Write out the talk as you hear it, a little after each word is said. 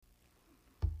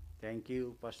Thank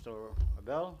you, Pastor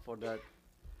Abel, for that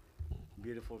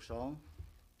beautiful song,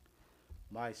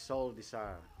 My Soul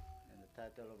Desire. And the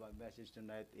title of my message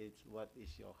tonight is What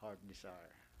is Your Heart Desire?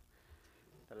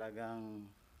 Talagang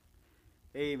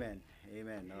Amen.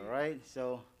 Amen. All right.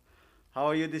 So, how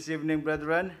are you this evening,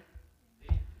 brethren?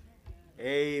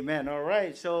 Amen. All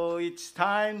right. So, it's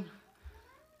time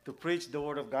to preach the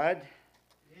Word of God.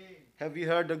 Have you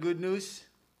heard the good news?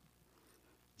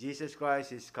 Jesus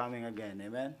Christ is coming again.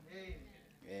 Amen.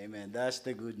 Amen. That's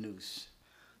the good news.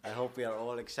 I hope we are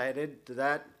all excited to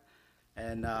that.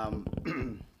 And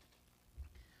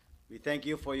we thank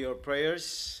you for your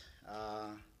prayers.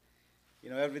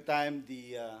 Every time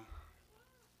the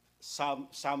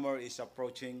summer is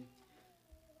approaching,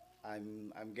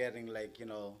 I'm getting like,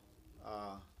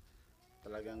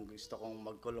 talagang gusto kong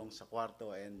magkulong sa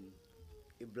kwarto and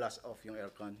i-blast off yung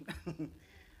aircon.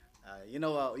 You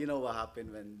know what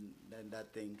happened when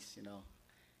that things,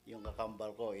 yung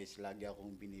kakambal ko is lagi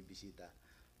akong binibisita.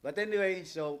 But anyway,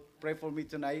 so pray for me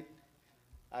tonight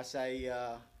as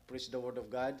I preach the Word of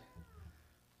God.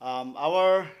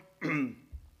 Our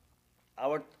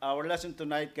our lesson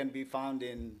tonight can be found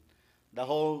in the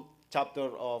whole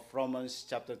chapter of Romans,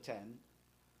 chapter 10.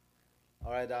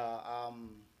 All right,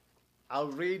 I'll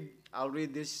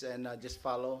read this and just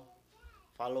follow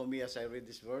me as I read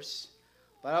this verse.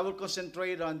 But I will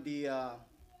concentrate on the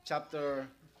chapter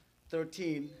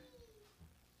 13.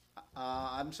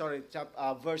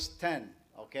 Verse 10,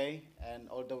 okay, and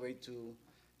all the way to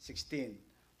 16.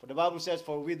 For the Bible says,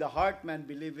 "For with the heart man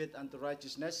believeth unto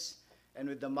righteousness, and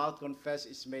with the mouth confess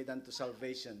is made unto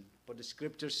salvation. For the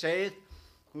Scripture saith,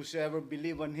 Whosoever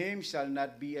believe on him shall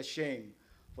not be ashamed.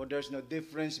 For there is no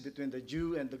difference between the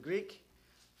Jew and the Greek.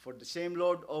 For the same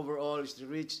Lord over all is the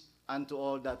rich unto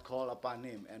all that call upon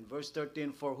him." And verse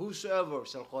 13, "For whosoever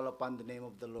shall call upon the name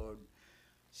of the Lord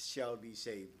shall be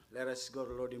saved." Let us go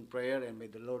to the Lord in prayer, and may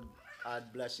the Lord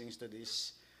add blessings to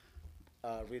this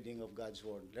reading of God's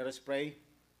word. Let us pray.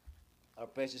 Our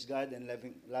precious God and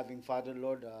loving Father,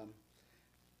 Lord,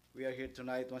 we are here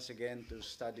tonight once again to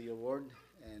study your word.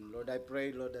 And Lord, I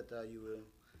pray, Lord, that you will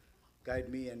guide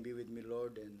me and be with me,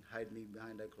 Lord, and hide me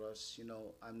behind the cross.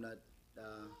 I'm not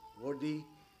worthy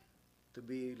to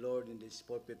be, Lord, in this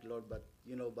pulpit, Lord, but,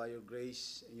 by your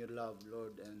grace and your love,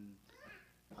 Lord, and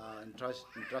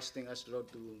entrusting us,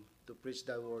 Lord, to preach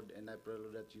thy word. And I pray,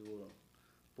 Lord, that you will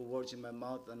put words in my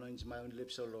mouth, anoint my own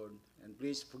lips, O Lord. And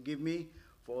please forgive me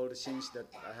for all the sins that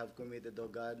I have committed, O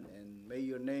God. And may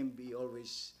your name be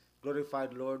always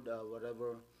glorified, Lord,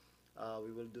 whatever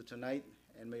we will do tonight.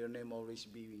 And may your name always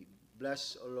be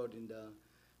blessed, O Lord, in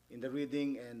the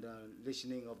reading and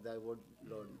listening of thy word,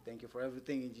 Lord. Thank you for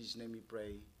everything. In Jesus' name we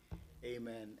pray.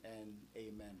 Amen and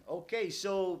amen. Okay,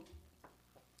 so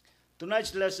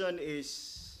tonight's lesson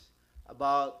is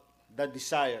about the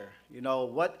desire.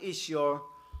 What is your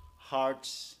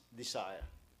heart's desire?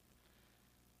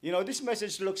 This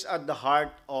message looks at the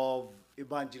heart of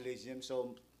evangelism.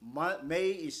 So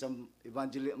May is a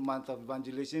month of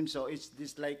evangelism. So it's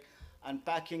this like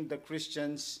unpacking the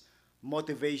Christian's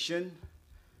motivation,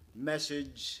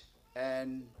 message,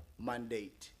 and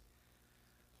mandate.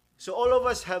 So all of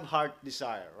us have heart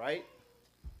desire, right?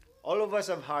 All of us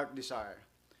have heart desire.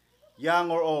 Young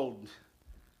or old,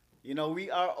 we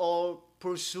are all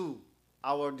pursue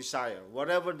our desire.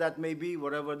 Whatever that may be,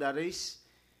 whatever that is,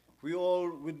 we all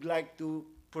would like to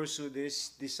pursue this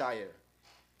desire.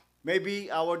 Maybe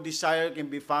our desire can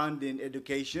be found in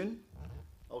education,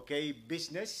 okay,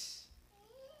 business,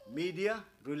 media,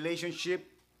 relationship,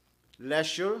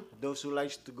 leisure, those who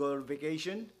like to go on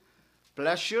vacation,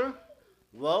 pleasure,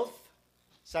 wealth,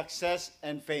 success,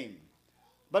 and fame.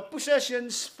 But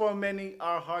possessions for many,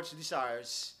 our heart's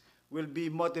desires, will be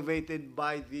motivated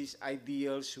by these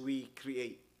ideals we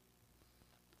create.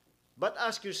 But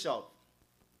ask yourself,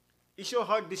 is your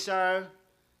heart desire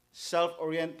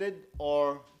self-oriented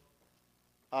or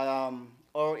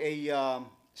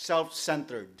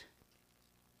self-centered?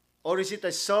 Or is it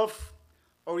a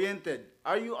self-oriented?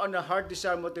 Are you on a heart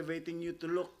desire motivating you to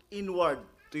look inward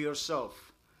to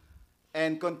yourself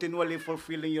and continually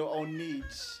fulfilling your own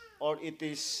needs? Or it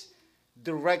is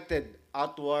directed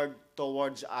outward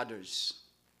towards others?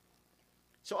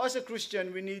 So as a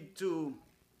Christian, we need to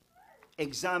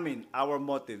examine our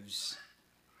motives.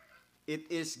 It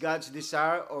is God's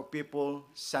desire or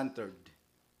people-centered?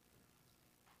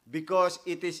 Because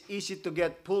it is easy to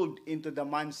get pulled into the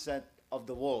mindset of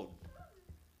the world.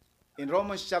 In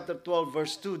Romans chapter 12,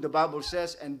 verse 2, the Bible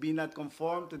says, "And be not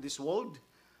conformed to this world,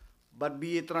 but be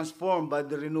ye transformed by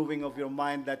the renewing of your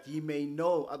mind, that ye may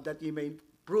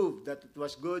prove that it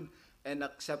was good and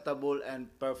acceptable and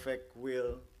perfect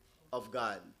will of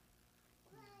God."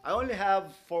 I only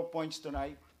have 4 points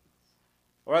tonight.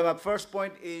 All right, my first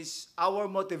point is our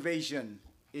motivation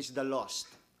is the lost.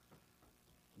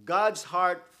 God's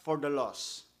heart for the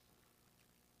lost.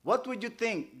 What would you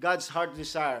think God's heart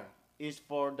desire is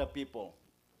for the people?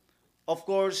 Of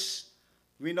course,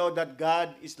 we know that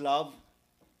God is love.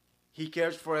 He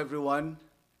cares for everyone.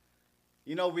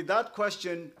 You know, without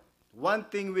question, one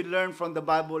thing we learn from the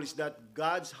Bible is that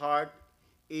God's heart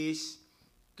is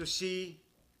to see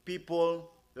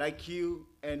people like you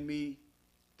and me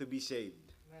to be saved.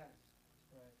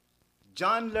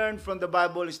 John learned from the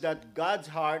Bible is that God's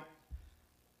heart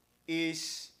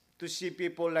is to see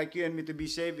people like you and me to be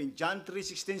saved. In John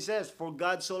 3:16 says, "For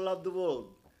God so loved the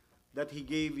world that he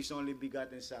gave his only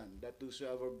begotten Son, that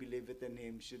whosoever believeth in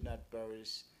him should not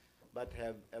perish, but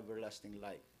have everlasting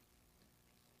life."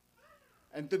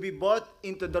 And to be brought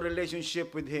into the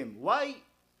relationship with him. Why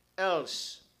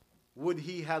else would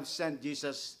he have sent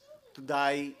Jesus to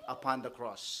die upon the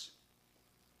cross?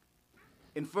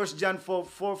 In 1 John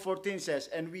 4:14 says,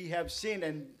 "And we have seen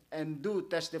and do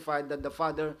testify that the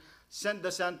Father sent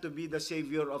the Son to be the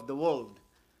Savior of the world."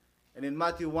 And in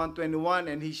Matthew 1:21,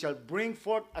 "And he shall bring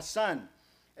forth a son,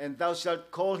 and thou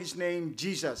shalt call his name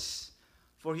Jesus,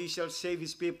 for he shall save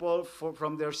his people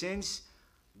from their sins."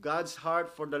 God's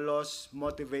heart for the lost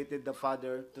motivated the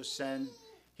Father to send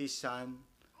his Son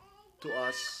to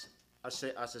us as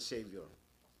a Savior.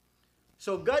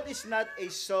 So God is not a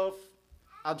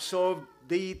self-absorbed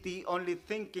deity only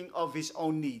thinking of his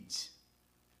own needs.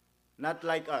 Not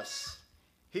like us.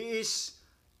 He is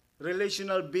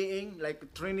relational being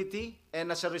like Trinity,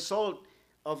 and as a result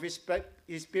of his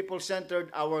people-centered,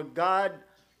 our God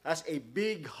has a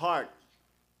big heart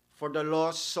for the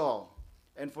lost soul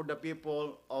and for the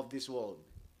people of this world.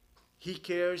 He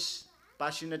cares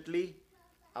passionately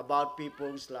about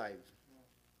people's lives.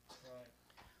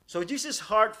 So Jesus'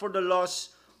 heart for the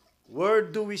lost, where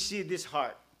do we see this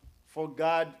heart for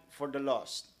God for the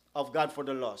lost, of God for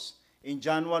the lost? In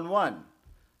John 1:1,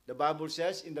 the Bible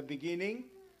says, "In the beginning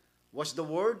was the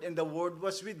Word, and the Word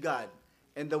was with God,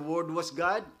 and the Word was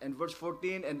God." And verse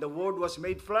 14, "And the Word was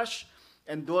made flesh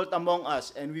and dwelt among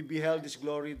us, and we beheld his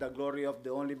glory, the glory of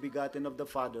the only begotten of the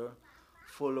Father,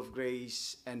 full of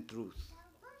grace and truth."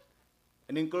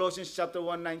 And in Colossians chapter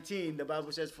 1:19, the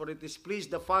Bible says, "For it is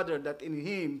pleased the Father that in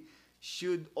him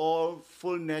should all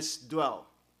fullness dwell."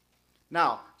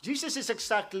 Now, Jesus is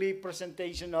exactly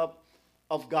presentation of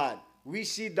God. We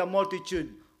see the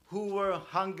multitude who were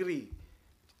hungry.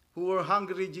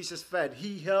 Jesus fed.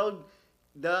 He held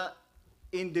the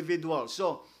individual.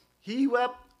 So, he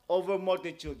wept over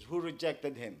multitudes who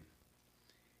rejected him.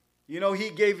 You know, he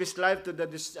gave his life to the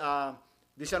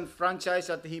disenfranchised,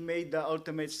 that he made the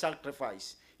ultimate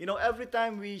sacrifice. You know, every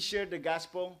time we share the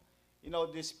gospel, you know,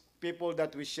 these people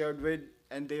that we shared with,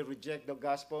 and they reject the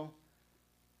gospel,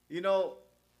 you know,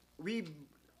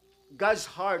 God's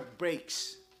heart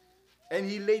breaks. And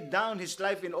he laid down his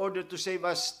life in order to save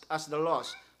us as the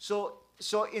lost. So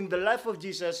in the life of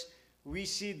Jesus, we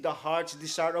see the heart's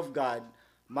desire of God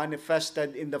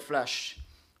manifested in the flesh,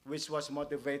 which was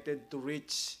motivated to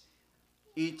reach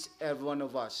each every one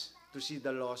of us, to see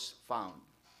the lost found.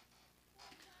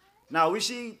 Now we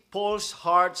see Paul's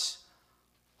heart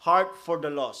for the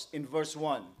lost in verse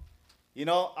 1. You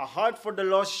know, a heart for the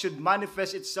lost should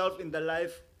manifest itself in the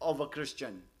life of a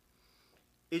Christian.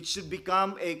 It should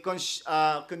become a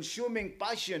consuming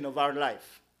passion of our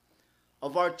life,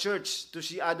 of our church, to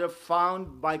see others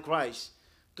found by Christ.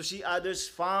 To see others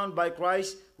found by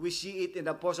Christ, we see it in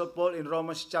the Apostle Paul in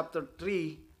Romans chapter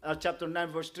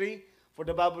 9, verse 3. For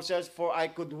the Bible says, "For I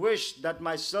could wish that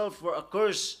myself were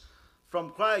accursed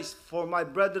from Christ for my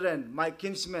brethren, my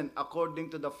kinsmen, according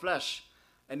to the flesh."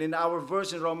 And in our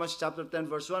verse in Romans chapter 10,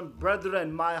 verse 1,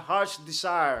 "Brethren, my heart's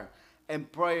desire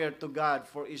and prayer to God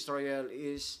for Israel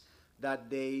is that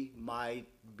they might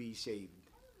be saved."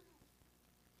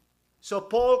 So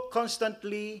Paul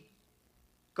consistently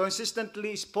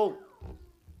spoke,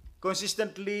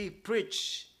 consistently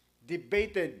preached,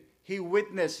 debated, he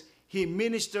witnessed, he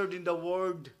ministered in the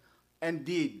word and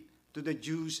deed to the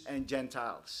Jews and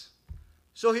Gentiles.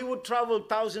 So he would travel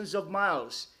thousands of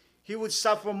miles. He would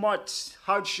suffer much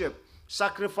hardship,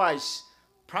 sacrifice,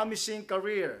 promising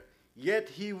career, yet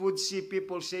he would see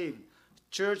people saved,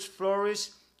 church flourish,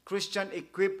 Christian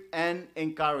equipped and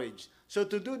encouraged. So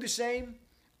to do the same,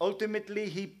 ultimately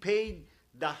he paid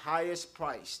the highest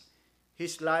price,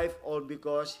 his life, all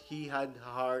because he had a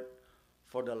heart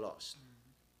for the lost.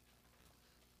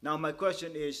 Now my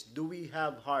question is, do we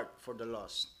have heart for the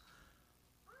lost?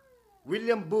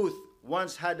 William Booth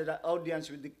once had an audience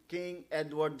with the King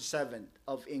Edward VII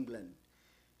of England.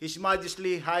 His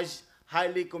Majesty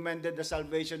highly commended the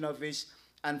salvation of his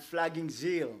unflagging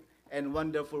zeal and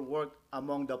wonderful work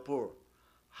among the poor.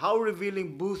 How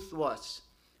revealing Booth was.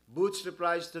 Booth's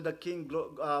replies to the king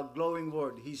glowing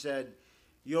word. He said,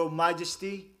 "Your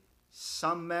Majesty,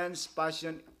 some man's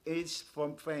passion is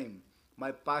for fame.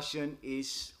 My passion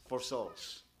is for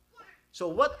souls." So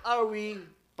what are we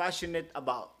passionate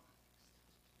about?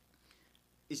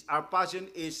 Our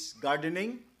passion is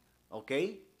gardening.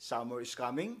 Okay, summer is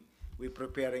coming. We're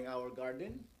preparing our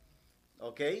garden.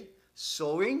 Okay,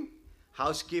 sewing,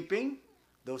 housekeeping,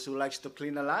 those who likes to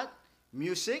clean a lot,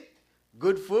 music,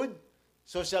 good food,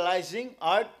 socializing,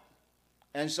 art,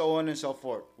 and so on and so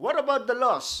forth. What about the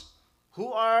lost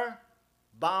who are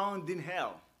bound in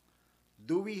hell?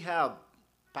 Do we have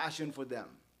passion for them?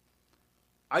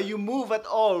 Are you moved at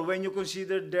all when you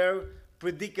consider their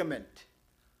predicament?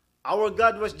 Our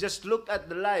God was just looked at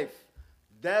the life,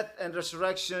 death, and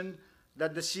resurrection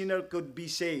that the sinner could be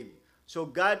saved. So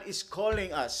God is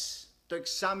calling us to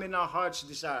examine our heart's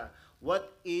desire.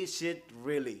 What is it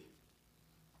really?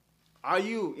 Are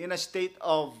you in a state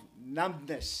of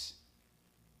numbness?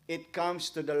 It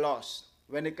comes to the lost.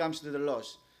 When it comes to the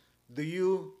lost, do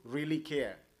you really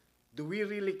care? Do we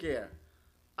really care?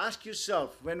 Ask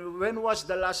yourself, when was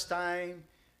the last time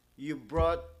you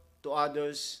brought to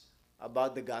others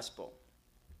about the gospel?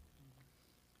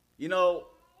 You know,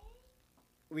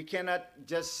 we cannot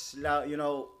just,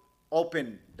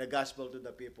 open the gospel to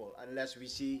the people unless we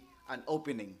see an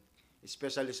opening,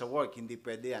 especially sa work, hindi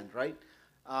pwede yan, right?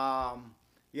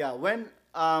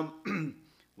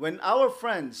 When our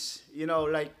friends,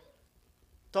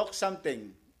 talk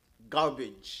something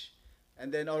garbage, and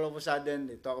then all of a sudden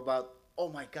they talk about, oh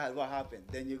my God, what happened?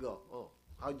 Then you go, oh,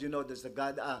 how do you know there's a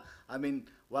God?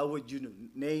 Why would you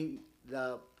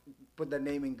put the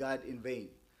name in God in vain?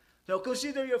 So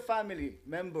consider your family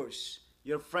members,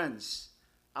 your friends,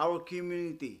 our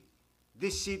community,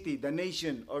 this city, the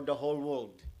nation, or the whole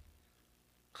world.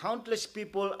 Countless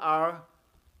people are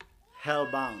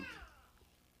hellbound.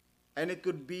 And it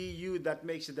could be you that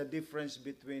makes the difference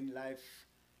between life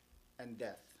and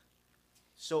death.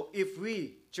 So if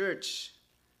we, church,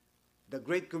 the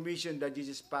Great Commission that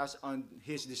Jesus passed on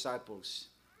his disciples,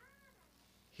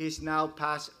 he's now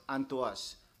passed unto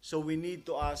us. So we need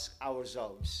to ask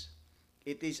ourselves,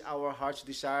 it is our heart's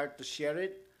desire to share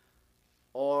it,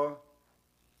 or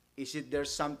is it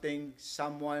there's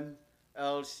someone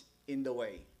else in the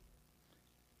way?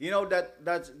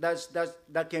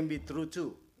 That can be true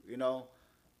too.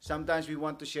 Sometimes we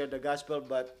want to share the gospel,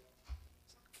 but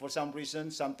for some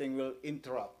reason something will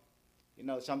interrupt.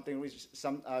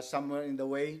 Somewhere in the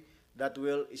way that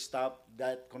will stop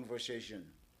that conversation.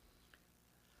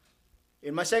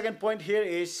 In my second point here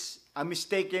is a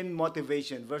mistaken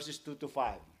motivation, verses 2 to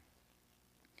 5.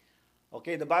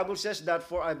 Okay, the Bible says that,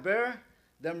 "For I bear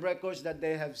them records that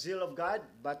they have zeal of God,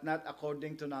 but not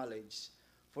according to knowledge.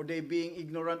 For they, being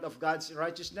ignorant of God's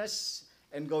righteousness,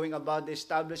 and going about to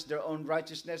establish their own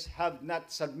righteousness, have not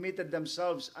submitted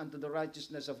themselves unto the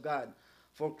righteousness of God.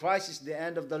 For Christ is the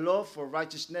end of the law for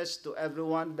righteousness to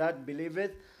everyone that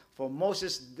believeth. For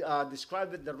Moses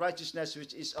described the righteousness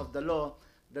which is of the law,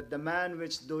 that the man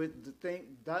which doeth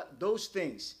those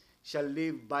things shall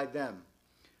live by them."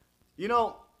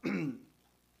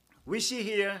 We see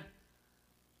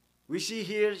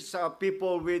here some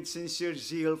people with sincere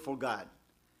zeal for God.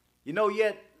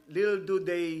 Yet little do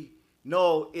they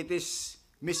know it is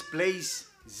misplaced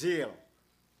zeal.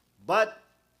 But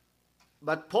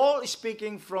Paul is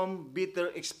speaking from bitter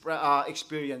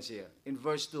experience here in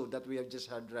verse 2 that we have just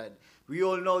had read. We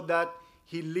all know that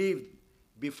he lived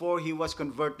before he was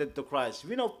converted to Christ.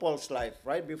 We know Paul's life,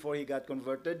 right? Before he got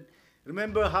converted.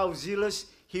 Remember how zealous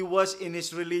he was in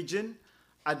his religion,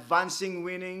 advancing,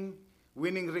 winning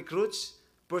recruits,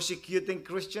 persecuting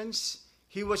Christians.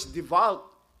 He was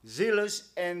devout,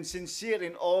 zealous, and sincere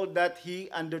in all that he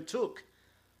undertook.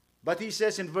 But he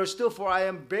says in verse 2, For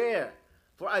I bear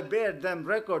them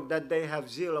record that they have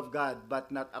zeal of God,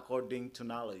 but not according to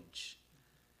knowledge.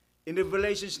 In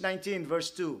Revelation 19, verse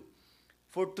 2,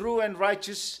 "For true and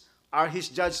righteous are his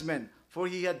judgment, for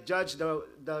he hath judged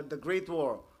the great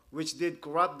war, which did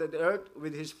corrupt the earth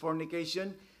with his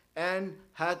fornication, and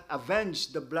hath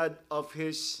avenged the blood of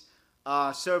his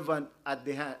servant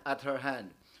at her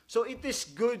hand." So it is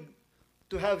good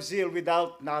to have zeal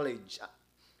without knowledge.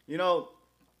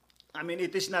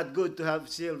 It is not good to have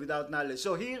zeal without knowledge.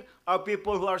 So here are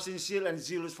people who are sincere and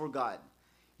zealous for God,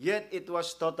 yet it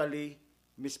was totally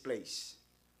misplaced.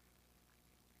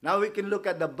 Now we can look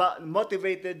at the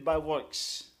motivated by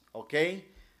works. Okay?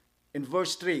 In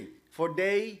verse 3, "For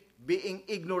they, being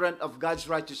ignorant of God's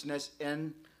righteousness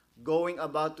and going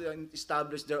about to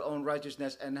establish their own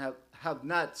righteousness, and have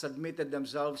not submitted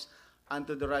themselves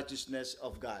unto the righteousness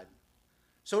of God.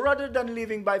 So rather than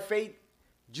living by faith,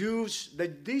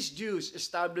 these Jews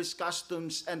established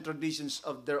customs and traditions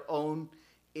of their own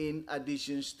in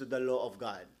additions to the law of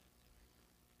God.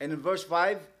 And in verse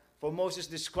 5, for Moses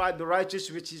described the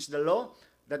righteous, which is the law,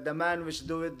 that the man which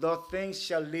doeth those things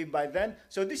shall live by them.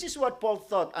 So this is what Paul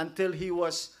thought until he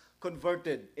was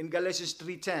converted in Galatians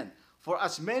 3:10. For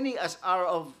as many as are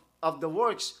of the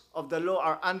works of the law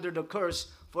are under the curse,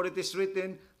 for it is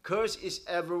written, cursed is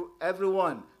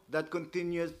everyone that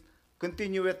continueth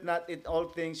not in all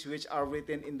things which are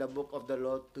written in the book of the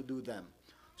law to do them.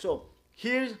 So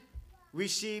here we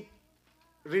see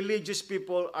religious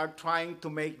people are trying to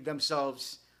make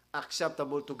themselves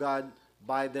acceptable to God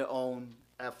by their own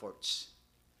efforts.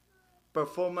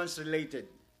 Performance related,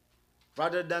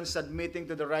 rather than submitting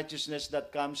to the righteousness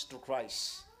that comes through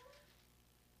Christ.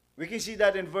 We can see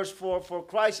that in verse 4, for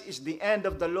Christ is the end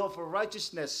of the law for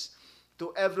righteousness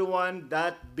to everyone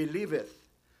that believeth.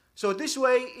 So this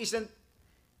way isn't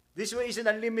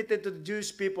unlimited to the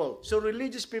Jewish people. So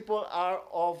religious people are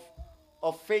of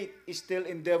faith still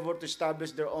endeavor to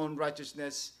establish their own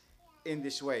righteousness in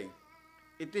this way.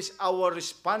 It is our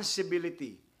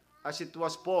responsibility, as it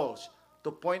was Paul's,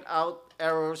 to point out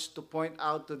errors, to point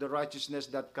out to the righteousness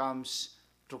that comes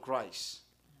through Christ.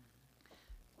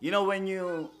 You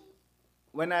know,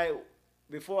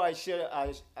 before I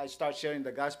start sharing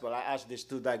the gospel, I ask these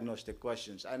two diagnostic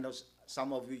questions. I know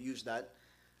some of you use that.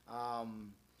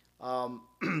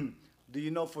 Do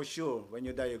you know for sure when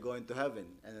you die you're going to heaven?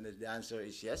 And then the answer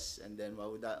is yes. And then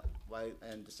why?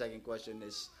 And the second question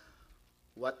is,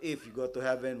 what if you go to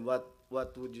heaven? What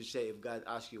would you say if God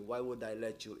asked you, why would I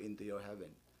let you into your heaven?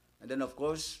 And then of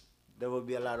course there will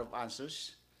be a lot of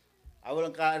answers. I will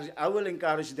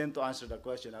encourage them to answer the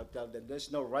question. I'll tell them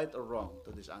there's no right or wrong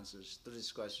to these answers, to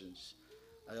these questions.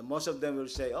 And most of them will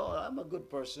say, oh, I'm a good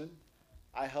person.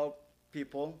 I help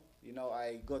people. You know,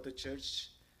 I go to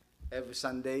church every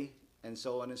Sunday, and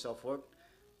so on and so forth.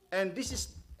 And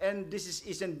this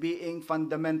isn't being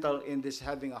fundamental in this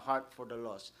having a heart for the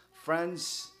lost.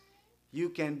 Friends, you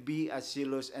can be as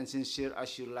zealous and sincere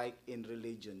as you like in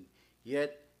religion,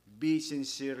 yet be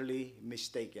sincerely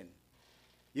mistaken.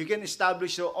 You can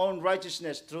establish your own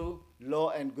righteousness through law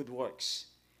and good works,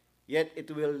 yet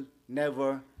it will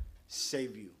never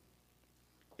save you.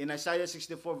 In Isaiah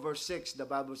 64 verse 6, the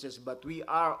Bible says, but we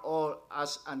are all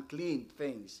as unclean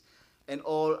things, and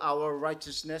all our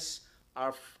righteousness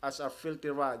are as our filthy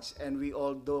rags, and we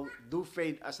all do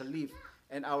fade as a leaf,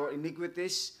 and our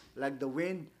iniquities, like the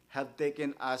wind, have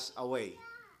taken us away.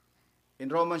 In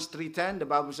Romans 3:10, the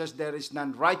Bible says, there is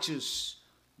none righteous,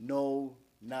 no,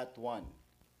 not one.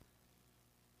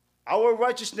 Our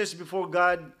righteousness before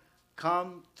God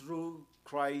come through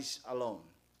Christ alone,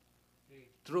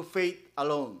 through faith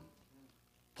alone.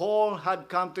 Paul had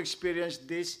come to experience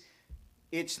this.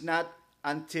 It's not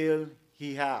until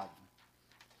he have.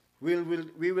 We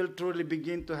will truly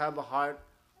begin to have a heart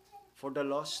for the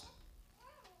lost.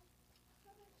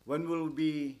 When will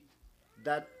be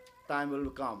that time will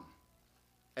come?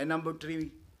 And number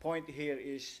 3 point here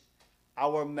is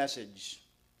our message.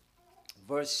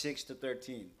 Verse 6 to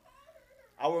 13.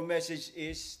 Our message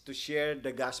is to share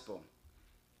the gospel.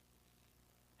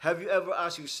 Have you ever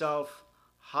asked yourself,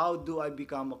 how do I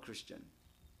become a Christian?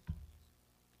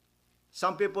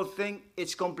 Some people think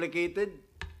it's complicated.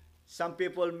 Some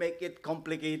people make it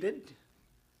complicated.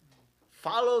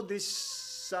 Follow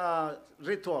these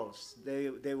rituals,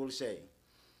 they will say.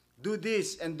 Do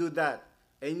this and do that.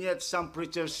 And yet some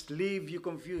preachers leave you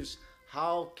confused.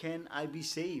 How can I be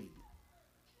saved?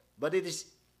 But it is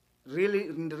really,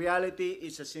 in reality,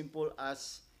 it's as simple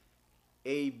as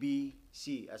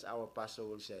ABC, as our pastor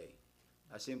will say.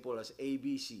 As simple as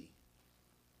ABC.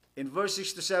 In verse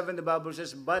 6 to 7, the Bible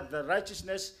says, but the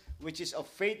righteousness which is of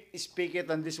faith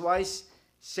speaketh on this wise,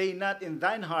 say not in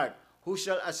thine heart, who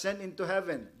shall ascend into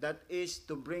heaven? That is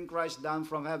to bring Christ down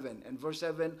from heaven. And verse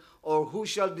 7, or who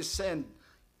shall descend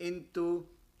into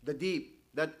the deep?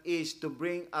 That is to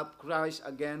bring up Christ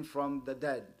again from the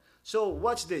dead. So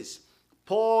watch this.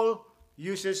 Paul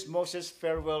uses Moses'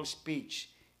 farewell speech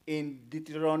in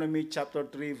Deuteronomy chapter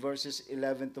 3 verses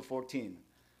 11 to 14.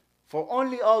 For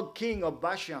only Og king of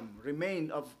Bashan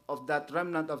remained of that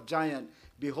remnant of giant.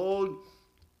 Behold,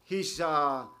 his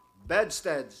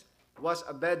bedsteads was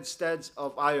a bedstead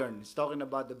of iron. It's talking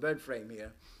about the bed frame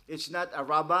here. It's not a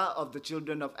rabbah of the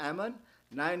children of Ammon.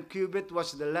 9 cubits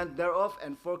was the length thereof,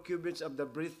 and 4 cubits of the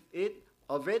breadth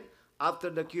of it, after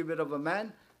the cubit of a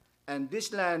man. And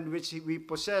this land which we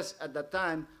possess at that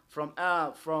time from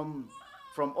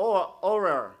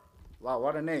Orer Wow,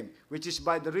 what a name. Which is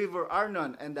by the river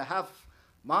Arnon, and the half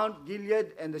Mount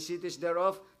Gilead and the cities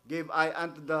thereof gave I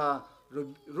unto the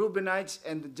Reubenites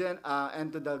and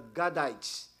and to the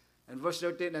Gadites. And verse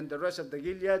 13, and the rest of the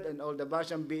Gilead and all the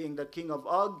Bashan, being the king of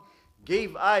Og,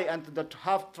 gave I unto the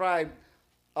half tribe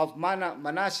of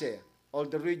Manasseh, all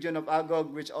the region of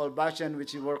Agog, which all Bashan,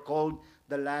 which were called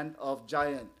the land of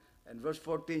Giant. And verse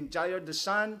 14, Jair the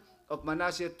son of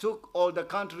Manasseh took all the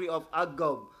country of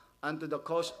Agog unto the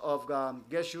coast of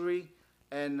Geshuri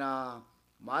and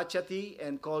Maachati,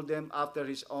 and called them after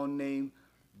his own name,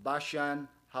 Bashan,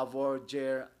 Havor,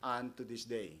 Jer, unto this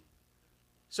day.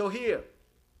 So here's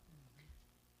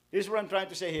what I'm trying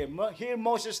to say here. Here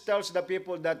Moses tells the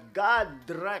people that God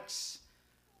directs,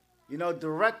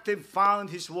 directive found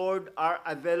his word are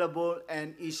available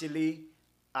and easily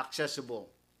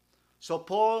accessible. So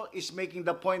Paul is making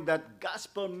the point that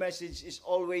gospel message is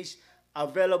always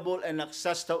available and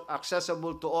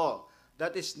accessible to all.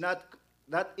 That is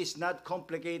not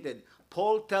complicated.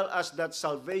 Paul tells us that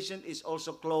salvation is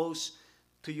also close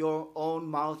to your own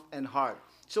mouth and heart.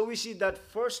 So we see that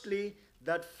firstly,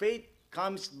 that faith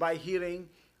comes by hearing.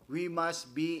 We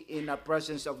must be in the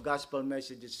presence of gospel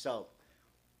message itself.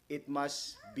 It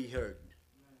must be heard.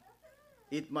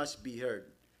 It must be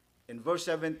heard. In verse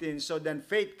 17, so then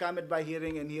faith cometh by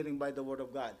hearing, and hearing by the word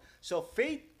of God. So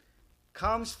faith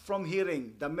comes from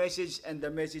hearing the message, and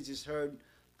the message is heard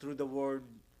through the word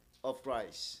of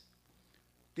Christ.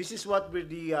 This is what with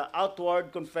the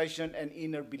outward confession and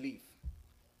inner belief.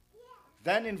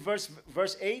 Then in verse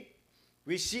 8,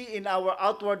 we see in our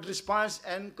outward response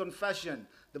and confession,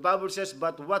 the Bible says,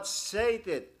 but what saith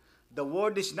it? The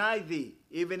word is nigh thee,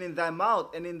 even in thy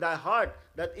mouth and in thy heart.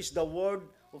 That is the word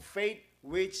of faith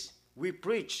which we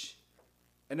preach.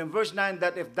 And in verse 9,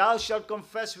 that if thou shalt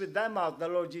confess with thy mouth the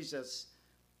Lord Jesus,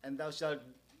 and thou shalt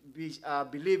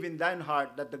believe in thine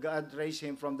heart that the God raised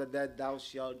him from the dead, thou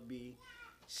shalt be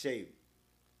saved.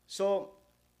 So,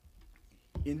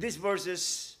 in these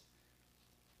verses,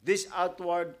 this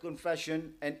outward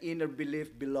confession and inner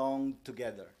belief belong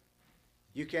together.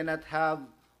 You cannot have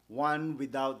one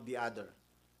without the other.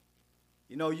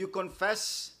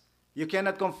 You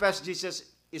cannot confess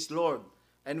Jesus is Lord,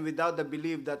 and without the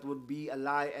belief, that would be a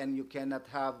lie, and you cannot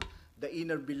have the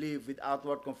inner belief with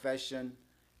outward confession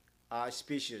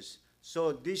species.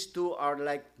 So these two are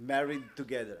like married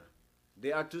together.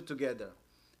 They are two together.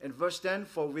 In verse 10,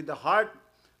 for with the heart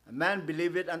a man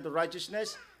believeth unto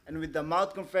righteousness, and with the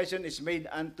mouth confession is made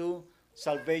unto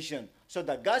salvation. So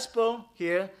the gospel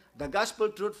here, the gospel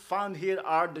truth found here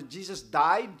are that Jesus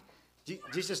died,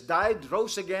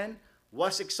 rose again,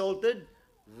 was exalted,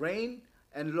 reigned,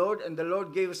 and the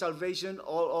Lord gave salvation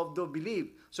all of the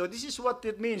believe. So this is what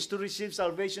it means to receive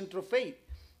salvation through faith.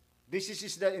 This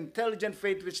is the intelligent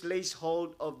faith which lays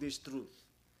hold of this truth.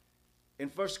 In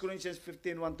 1 Corinthians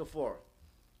 15, 1-4.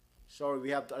 Sorry, we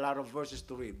have a lot of verses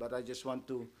to read, but I just want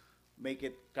to make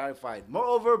it clarified.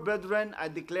 Moreover, brethren, I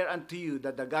declare unto you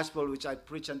that the gospel which I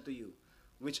preach unto you,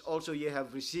 which also ye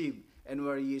have received, and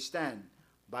where ye stand,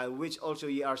 by which also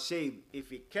ye are saved,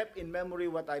 if ye kept in memory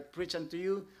what I preach unto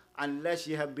you, unless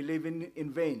ye have believed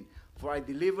in vain. For I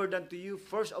delivered unto you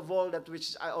first of all that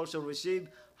which I also received,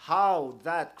 how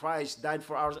that Christ died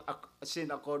for our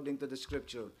sin according to the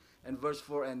Scripture. And verse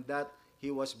 4, and that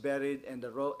he was buried, and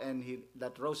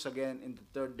that rose again in the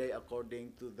third day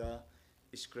according to the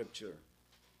Scripture.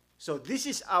 So this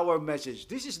is our message.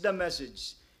 This is the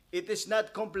message. It is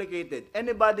not complicated.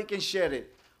 Anybody can share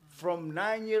it. From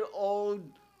 9-year-old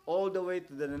all the way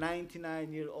to the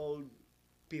 99-year-old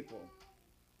people.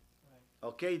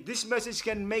 Okay, this message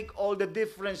can make all the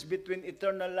difference between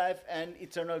eternal life and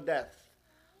eternal death.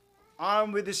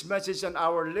 Armed with this message on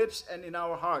our lips and in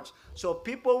our hearts. So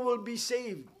people will be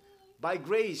saved by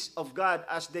grace of God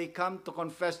as they come to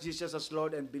confess Jesus as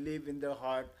Lord and believe in their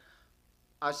heart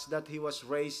as that he was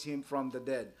raised him from the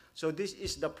dead. So this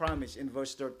is the promise in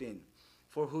verse 13.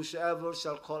 For whosoever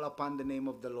shall call upon the name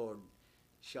of the Lord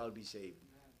shall be saved.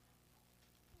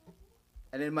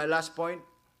 And in my last point,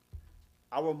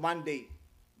 our mandate,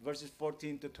 verses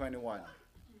 14 to 21.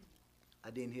 I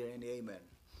didn't hear any amen.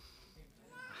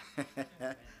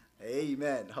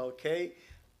 Amen. Okay.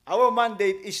 Our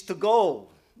mandate is to go.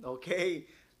 Okay.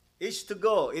 Is to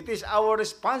go. It is our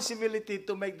responsibility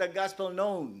to make the gospel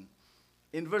known.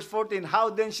 In verse 14, how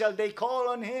then shall they call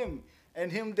on him,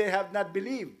 and him they have not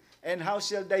believed? And how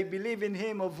shall they believe in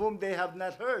him of whom they have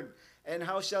not heard? And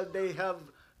how shall they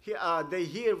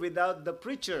hear without the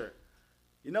preacher?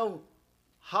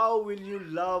 How will you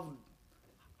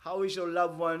how is your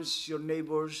loved ones, your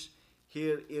neighbors,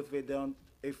 hear if we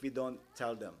don't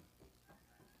tell them?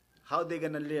 How they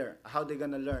gonna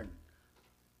learn?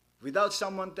 without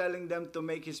someone telling them to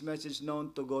make his message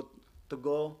known, to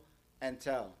go and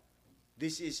tell.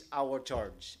 This is our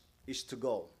charge, is to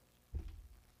go.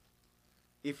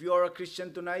 If you are a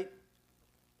Christian tonight,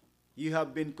 you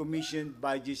have been commissioned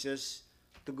by Jesus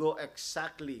to go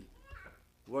exactly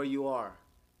where you are.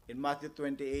 In Matthew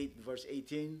 28, verse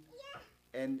 18,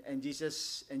 and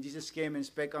Jesus came and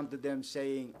spake unto them,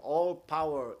 saying, all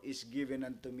power is given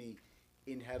unto me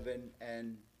in heaven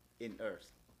and in earth.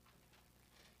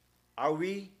 Are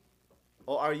we,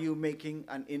 or are you making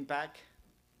an impact?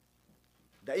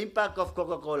 The impact of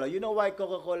Coca-Cola. You know why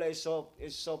Coca-Cola is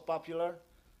so popular?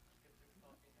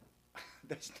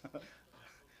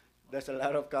 There's a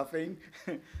lot of caffeine.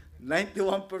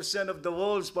 91% of the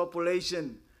world's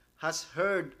population has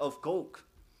heard of Coke.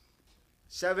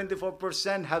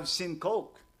 74% have seen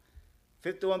Coke.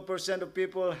 51% of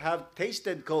people have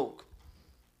tasted Coke.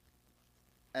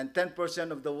 And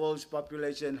 10% of the world's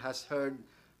population has heard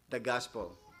the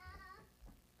gospel.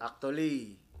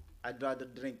 Actually, I'd rather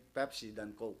drink Pepsi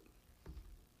than Coke.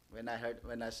 When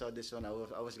I saw this one, I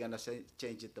was gonna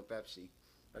change it to Pepsi.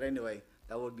 But anyway,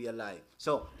 that would be a lie.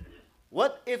 So,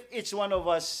 what if each one of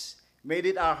us made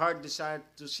it our heart desire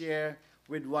to share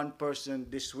with one person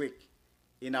this week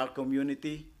in our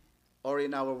community or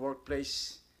in our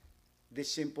workplace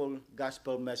this simple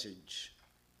gospel message?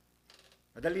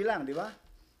 Madali lang, di ba?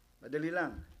 Madali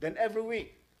lang. Then every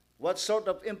week, what sort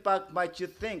of impact might you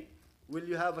think will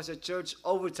you have as a church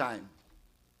over time?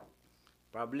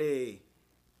 Probably,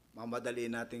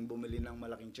 mamadali nating bumili ng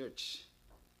malaking church.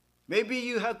 Maybe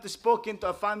you have to spoken to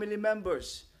a family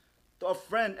members, to a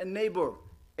friend and neighbor,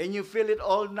 and you feel it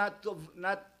all not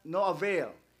no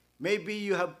avail. Maybe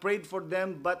you have prayed for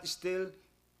them, but still,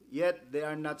 yet they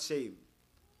are not saved.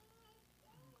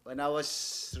 When I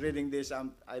was reading this,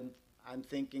 I'm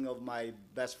thinking of my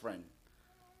best friend,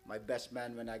 my best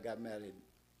man when I got married.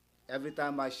 Every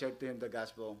time I shared to him the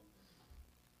gospel,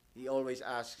 he always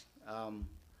asked,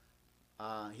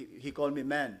 he called me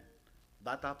man.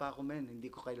 Bata pa ako, men,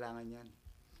 hindi ko kailangan yan.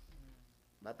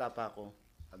 Bata pa ako,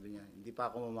 sabi niya, hindi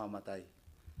pa ako mamamatay.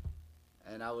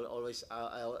 And I will always,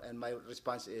 and my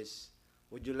response is,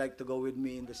 would you like to go with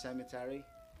me in the cemetery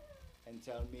and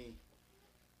tell me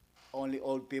only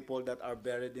old people that are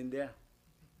buried in there?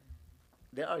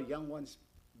 There are young ones,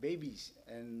 babies,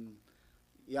 and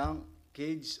young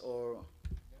kids or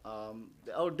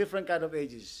different kind of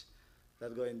ages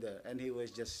that go in there. And he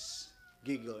was just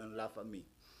giggle and laugh at me.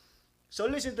 So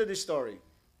listen to this story.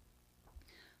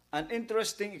 An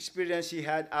interesting experience he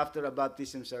had after a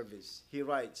baptism service. He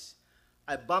writes,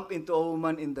 I bumped into a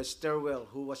woman in the stairwell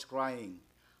who was crying.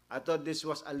 I thought this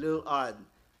was a little odd.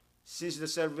 Since the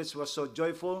service was so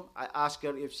joyful, I asked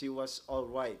her if she was all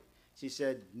right. She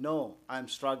said, no, I'm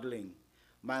struggling.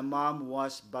 My mom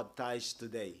was baptized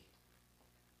today.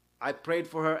 I prayed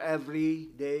for her every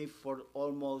day for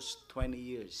almost 20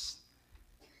 years.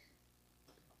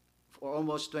 For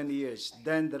almost 20 years.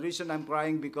 Then the reason I'm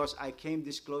crying because I came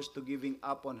this close to giving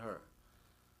up on her.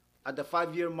 At the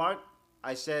 5-year mark,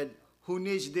 I said, who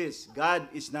needs this? God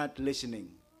is not listening.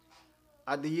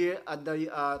 At the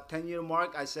 10-year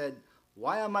mark, I said,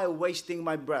 why am I wasting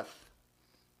my breath?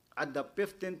 At the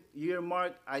 15th year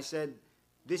mark, I said,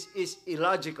 this is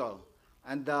illogical.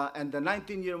 And the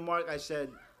 19-year mark, I said,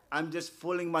 I'm just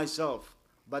fooling myself.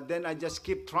 But then I just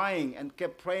kept trying and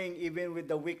kept praying even with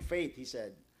the weak faith, he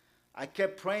said. I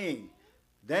kept praying.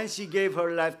 Then she gave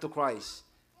her life to Christ,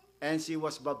 and she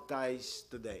was baptized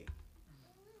today.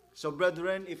 So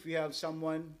brethren, if you have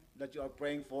someone that you are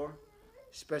praying for,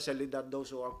 especially that those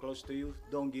who are close to you,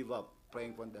 don't give up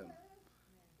praying for them.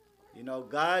 You know,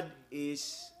 God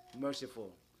is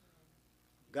merciful.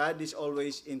 God is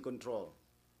always in control.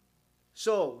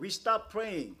 So we stop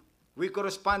praying. We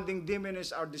corresponding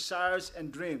diminish our desires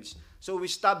and dreams. So we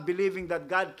stop believing that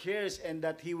God cares and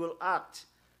that He will act.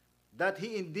 That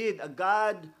He indeed a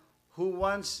God who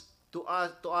wants to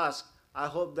ask. I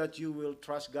hope that you will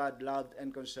trust God, loved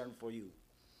and concerned for you.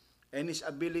 And His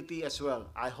ability as well.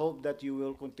 I hope that you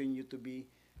will continue to be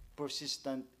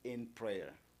persistent in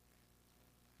prayer.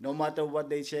 No matter what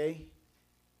they say,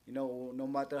 you know, no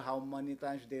matter how many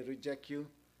times they reject you,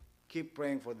 keep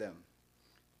praying for them.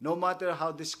 No matter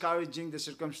how discouraging the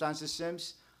circumstances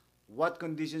seems, what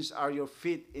conditions are your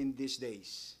feet in these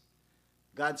days?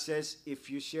 God says, if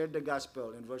you share the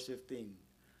gospel, in verse 15,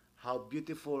 how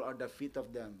beautiful are the feet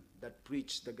of them that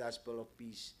preach the gospel of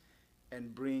peace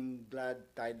and bring glad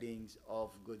tidings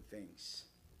of good things.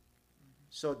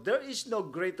 So there is no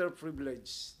greater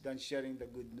privilege than sharing the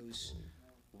good news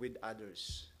with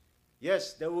others.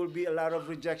 Yes, there will be a lot of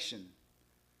rejection.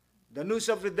 The news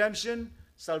of redemption,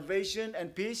 salvation,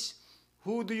 and peace,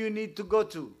 who do you need to go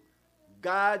to?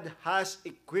 God has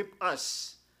equipped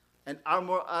us and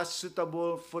armor us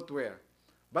suitable footwear.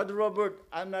 Brother Robert,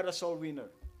 I'm not a soul winner.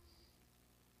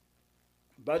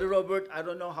 Brother Robert, I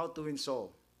don't know how to win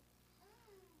soul.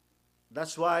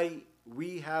 That's why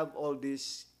we have all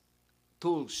these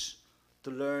tools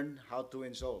to learn how to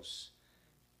win souls.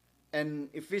 And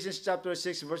Ephesians chapter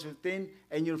 6, verse 15,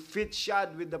 and your feet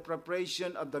shod with the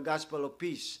preparation of the gospel of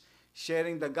peace.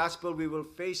 Sharing the gospel, we will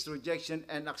face rejection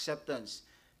and acceptance.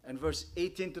 And verse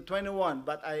 18 to 21,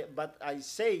 but I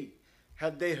say,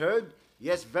 have they heard?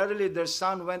 Yes, verily their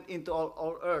sound went into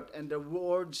all earth, and their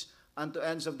words unto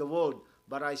ends of the world.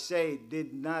 But I say,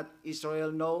 did not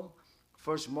Israel know?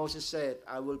 First Moses said,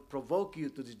 I will provoke you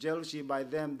to the jealousy by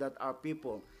them that are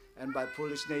people, and by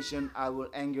foolish nation I will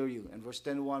anger you. And verse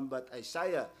 21, but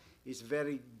Isaiah is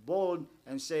very bold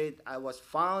and said, I was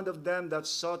found of them that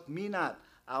sought me not.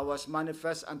 I was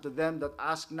manifest unto them that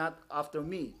asked not after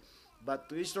me. But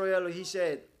to Israel he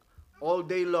said, all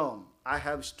day long I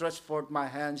have stretched forth my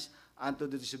hands unto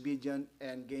the disobedient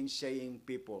and gainsaying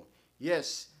people.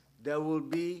 Yes, there will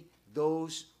be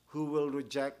those who will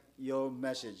reject your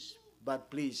message.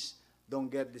 But please, don't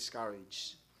get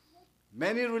discouraged.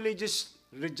 Many religious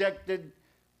rejected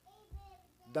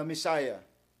the Messiah,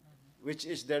 which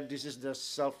is this is the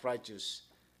self-righteous.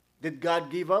 Did God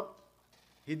give up?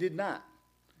 He did not.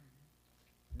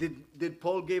 Did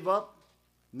Paul give up?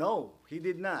 No, he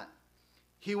did not.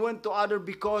 He went to others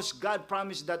because God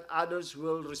promised that others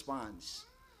will respond.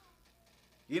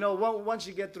 You know, once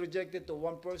you get rejected to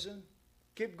one person,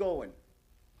 keep going.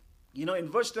 You know, in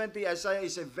verse 20, Isaiah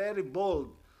is a very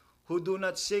bold, who do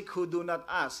not seek, who do not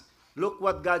ask. Look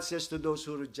what God says to those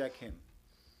who reject him.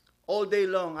 All day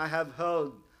long I have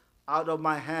held out of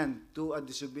my hand to a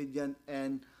disobedient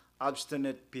and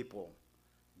obstinate people.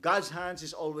 God's hands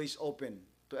is always open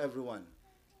to everyone.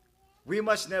 We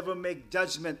must never make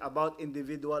judgment about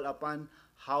individual upon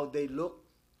how they look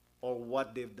or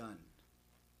what they've done.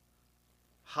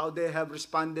 How they have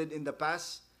responded in the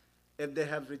past. If they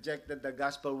have rejected the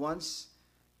gospel once,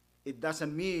 it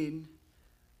doesn't mean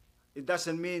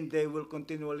they will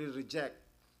continually reject.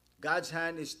 God's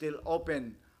hand is still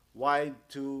open wide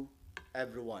to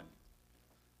everyone.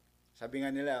 Sabi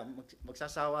nga nila,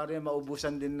 magsasawa rin,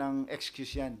 maubusan din ng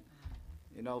excuse yan.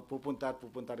 You know, pupunta at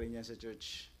pupunta rin yan sa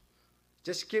church.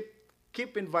 Just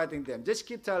keep inviting them. Just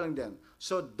keep telling them.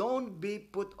 So don't be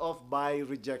put off by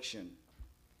rejection.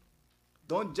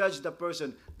 Don't judge the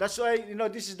person. That's why, you know,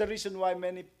 this is the reason why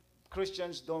many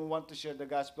Christians don't want to share the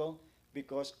gospel,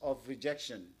 because of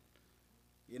rejection.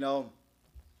 You know,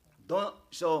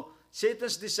 so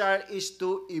Satan's desire is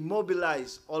to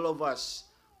immobilize all of us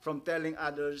from telling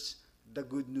others the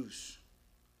good news.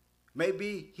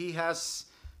 Maybe he has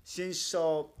sins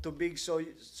so too big so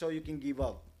you can give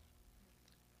up.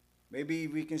 Maybe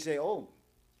we can say, oh,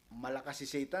 malakas si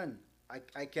Satan.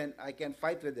 I can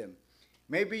fight with him.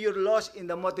 Maybe you're lost in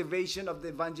the motivation of the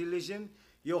evangelism.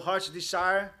 Your heart's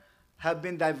desire have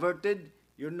been diverted.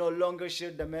 You no longer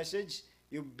share the message.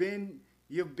 You've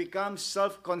become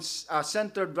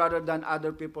self-centered rather than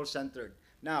other people-centered.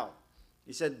 Now,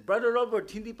 he said, Brother Robert,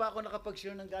 hindi pa ako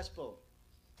nakapag-share ng gospel.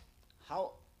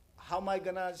 How am I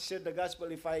gonna share the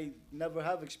gospel if I never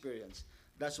have experience?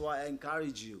 That's why I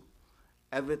encourage you.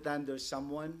 Every time there's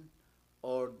someone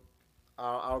or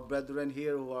our brethren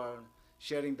here who are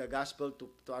sharing the gospel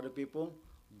to other people,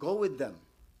 go with them.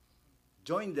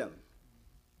 Join them.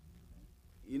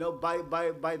 You know, by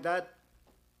that,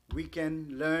 we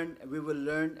will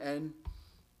learn, and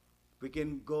we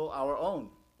can go our own,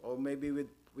 or maybe with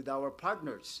our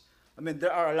partners. I mean,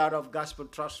 there are a lot of gospel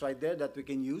trusts right there that we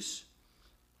can use.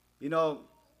 You know,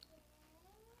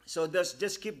 so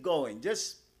just keep going.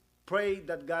 Just pray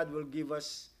that God will give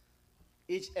us,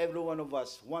 every one of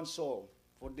us, one soul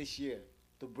for this year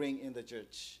to bring in the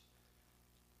church.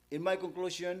 In my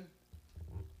conclusion,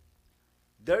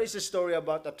 there is a story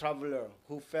about a traveler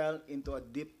who fell into a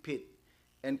deep pit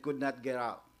and could not get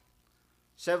out.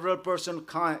 Several persons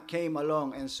came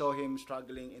along and saw him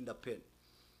struggling in the pit.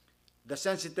 The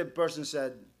sensitive person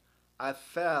said, I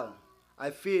feel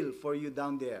for you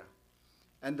down there.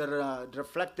 And the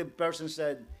reflective person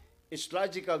said, it's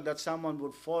logical that someone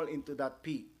would fall into that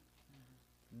pit.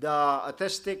 The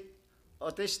autistic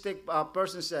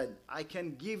person said, I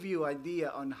can give you idea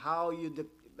on how you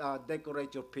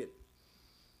decorate your pit.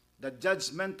 The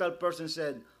judgmental person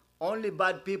said, only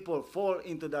bad people fall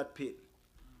into that pit.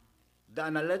 The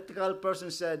analytical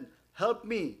person said, help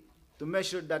me to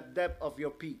measure that depth of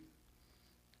your pit.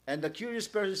 And the curious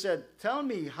person said, tell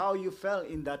me how you fell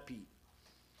in that pit.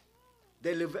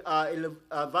 The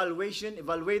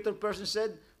evaluator person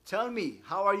said, tell me,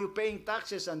 how are you paying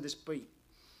taxes on this pit?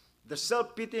 The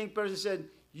self-pitying person said,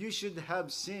 you should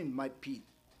have seen my pit.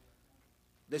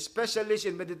 The specialist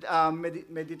in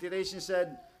meditation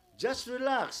said, just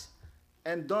relax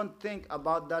and don't think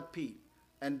about that pit.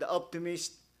 And the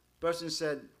optimist person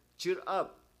said, cheer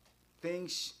up,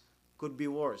 things could be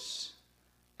worse.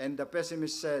 And the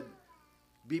pessimist said,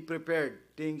 be prepared,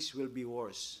 things will be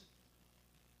worse.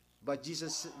 But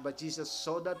Jesus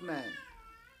saw that man,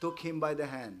 took him by the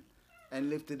hand, and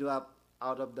lifted him up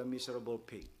out of the miserable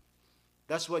pit.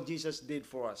 That's what Jesus did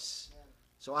for us.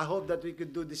 So I hope that we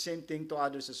could do the same thing to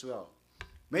others as well.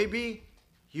 Maybe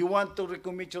you want to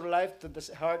recommit your life to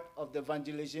the heart of the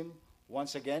evangelism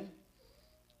once again.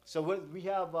 So we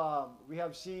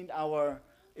have seen our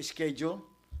schedule.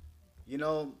 You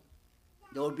know,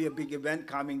 there will be a big event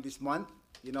coming this month.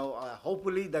 You know,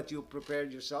 hopefully that you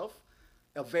prepared yourself,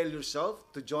 avail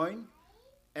yourself to join.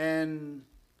 And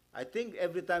I think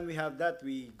every time we have that,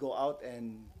 we go out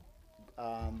and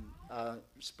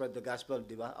spread the gospel,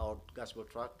 diba? Our gospel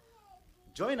truck.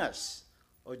 Join us,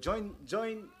 or join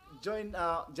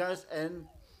just, and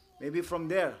maybe from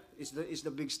there is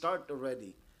the big start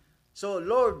already. So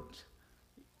Lord,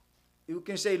 you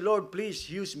can say, Lord, please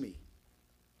use me.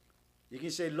 You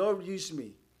can say, Lord, use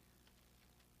me.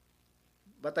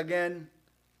 But again,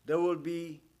 there will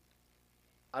be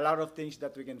a lot of things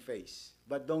that we can face,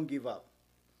 but don't give up.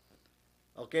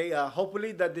 Okay,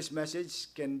 hopefully that this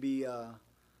message can be a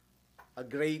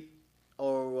great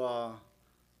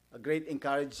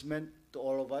encouragement to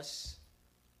all of us,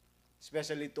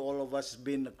 especially to all of us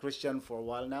been a Christian for a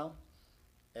while now,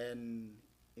 and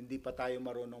hindi pa tayo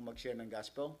marunong mag-share ng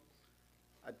gospel.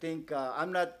 I think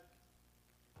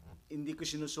hindi ko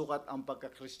sinusukat ang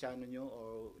pagka-Kristiyano nyo,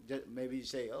 or maybe you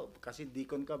say, oh, kasi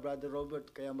deacon ka, Brother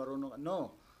Robert, kaya marunong.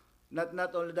 No,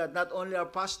 not only that. Not only our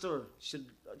pastor should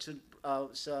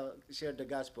share the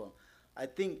gospel. I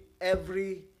think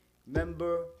every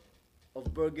member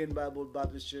of Bergen Bible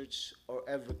Baptist Church or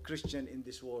every Christian in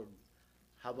this world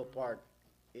have a part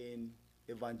in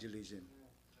evangelism.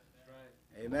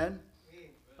 Right. Amen?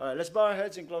 All right, let's bow our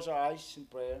heads and close our eyes in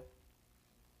prayer.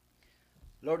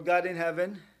 Lord God in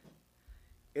heaven,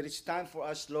 it is time for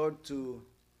us, Lord, to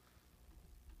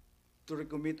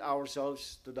recommit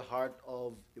ourselves to the heart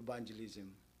of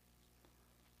evangelism.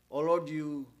 Oh Lord,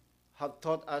 you have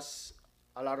taught us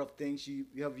a lot of things.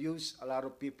 You have used a lot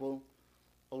of people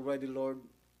already, Lord,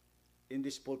 in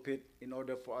this pulpit in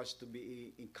order for us to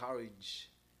be encouraged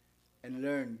and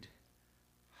learned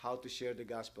how to share the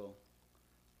gospel.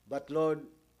 But Lord,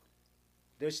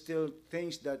 there's still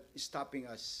things that is stopping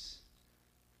us.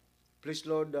 Please,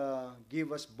 Lord,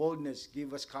 give us boldness,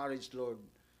 give us courage, Lord,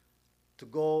 to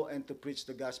go and to preach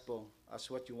the gospel as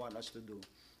what you want us to do.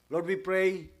 Lord, we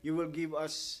pray you will give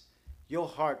us your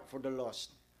heart for the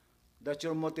lost, that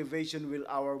your motivation will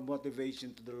our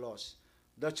motivation to the lost,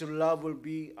 that your love will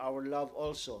be our love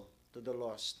also to the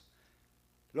lost.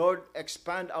 Lord,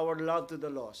 expand our love to the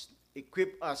lost.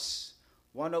 Equip us,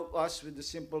 one of us, with the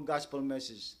simple gospel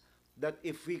message, that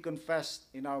if we confess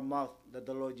in our mouth that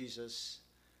the Lord Jesus,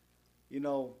 we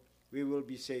will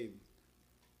be saved.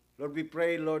 Lord, we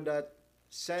pray, Lord, that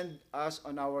send us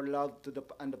on our love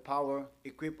and the power,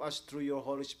 equip us through your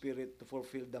Holy Spirit to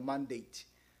fulfill the mandate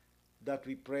that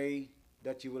we pray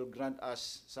that you will grant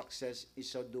us success in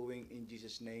so doing. In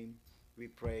Jesus' name we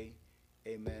pray.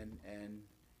 Amen and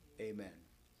amen.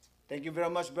 Thank you very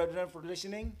much, brethren, for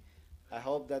listening. I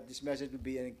hope that this message will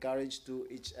be an encouragement to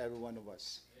each every one of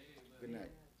us. Amen. Good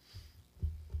night.